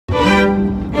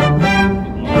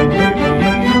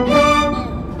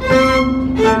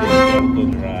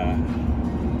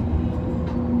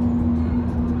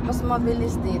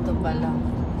mabilis dito pala.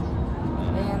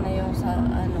 Ayan na yung sa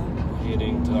ano.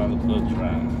 Heading to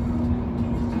Qudra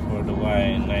for the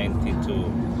Y92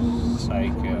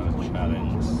 cycle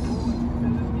challenge.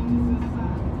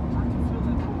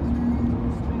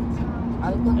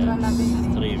 Qudra na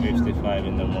din. 3:55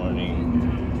 in the morning.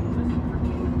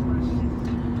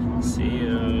 See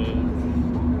you.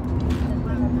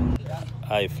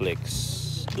 iFlix,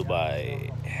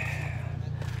 Dubai.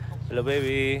 Hello,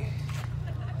 baby.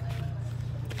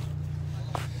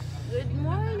 Good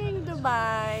morning,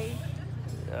 Dubai.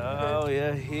 Now we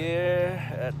are here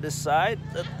at the site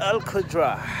at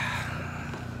Qudra.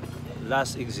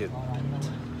 Last exit.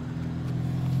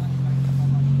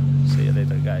 See you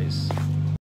later, guys.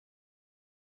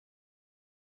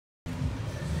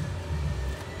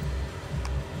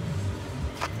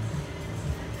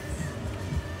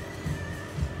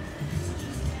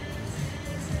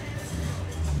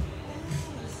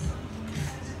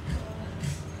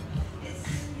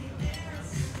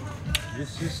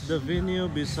 This is the venue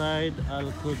beside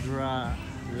Qudra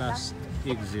last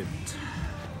exit.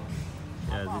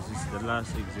 Yeah, this is the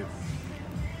last exit.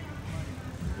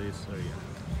 This area.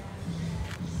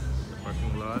 The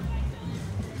parking lot.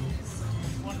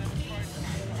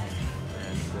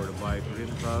 And for the bike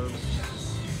rentals.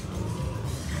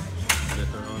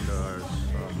 Later on there are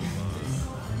some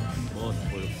both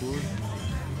for the food.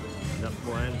 That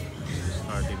point is the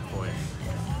starting point.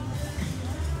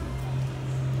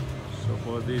 So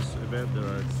for this event there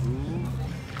are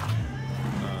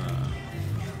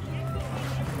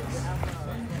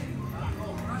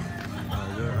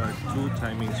two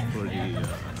timings for the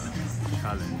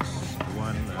challenge.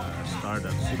 One start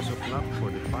at 6 o'clock for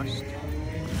the fast.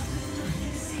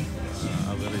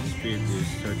 Average speed is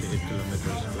 38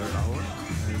 kilometers per hour,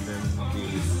 and then the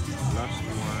last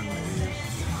one is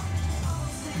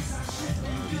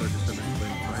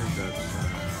 37.5. That's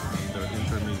under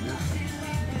intermediate.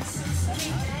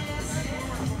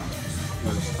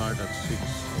 We'll start at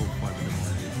 6:05 in the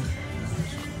morning.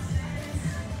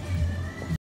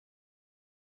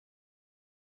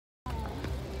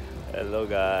 Hello,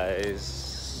 guys.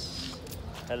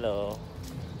 Hello.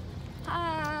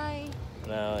 Hi.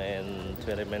 Now in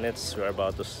 20 minutes we're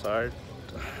about to start.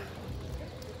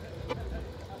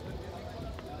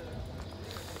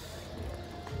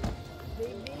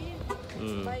 Baby,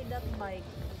 buy that bike.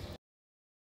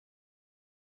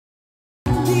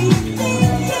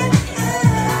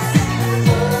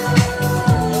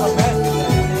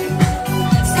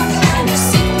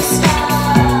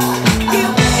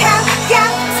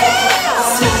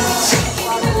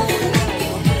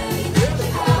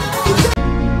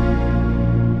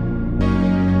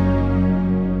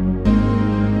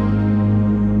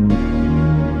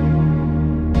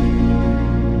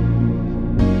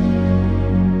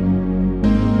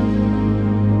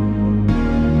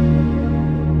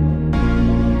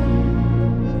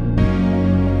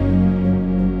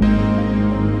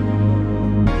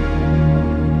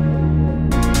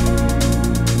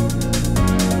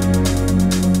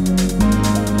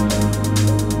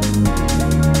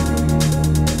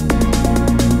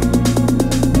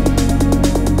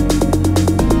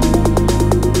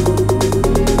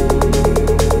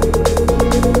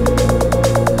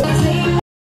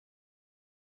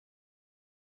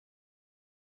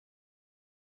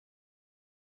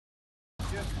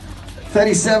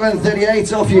 $37,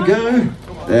 $38, off you go.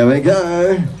 There we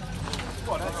go.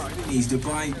 He's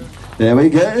Dubai. There we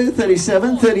go,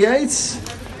 37, 38.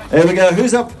 There we go.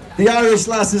 Who's up? The Irish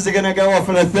lasses are going to go off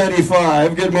on a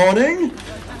 35. Good morning.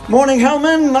 Morning,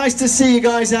 Hellman. Nice to see you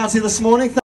guys out here this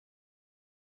morning.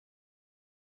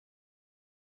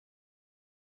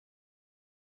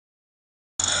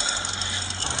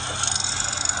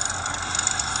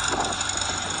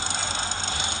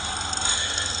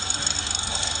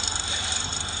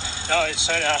 Now it's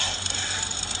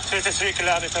 23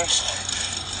 kilometers.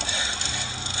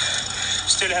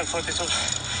 Still have 42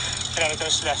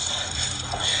 kilometers left.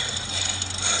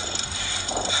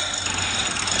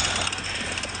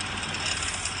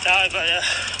 Now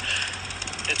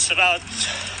it's about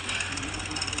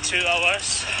 2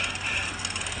 hours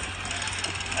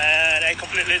and I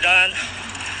completely done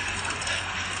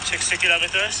 60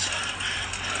 kilometers.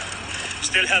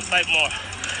 Still have 5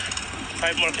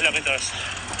 more kilometers.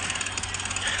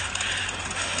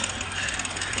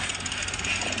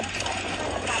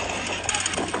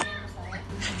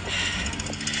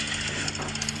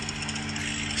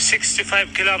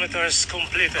 "65 kilometers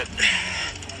completed."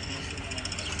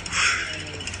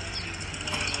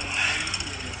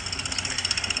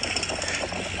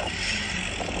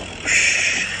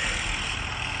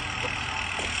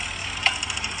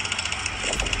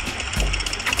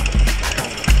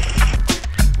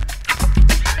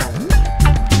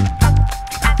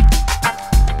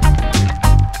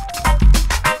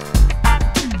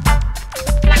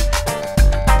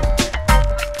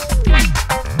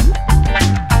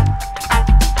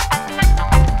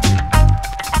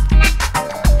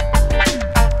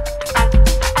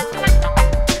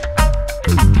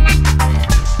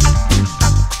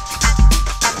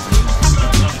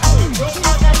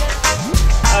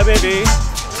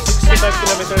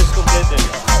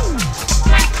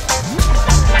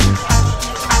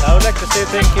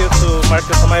 thank you to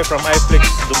Marcus Amay from iFlix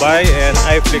Dubai and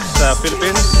iFlix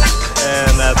Philippines.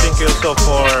 And thank you also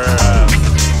for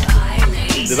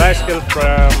the bicycle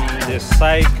from the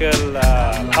Cycle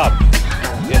Hub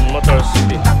in Motor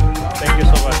City. Thank you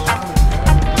so much.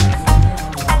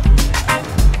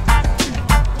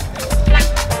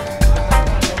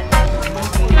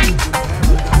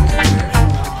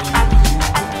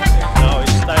 Now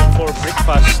it's time for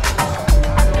breakfast.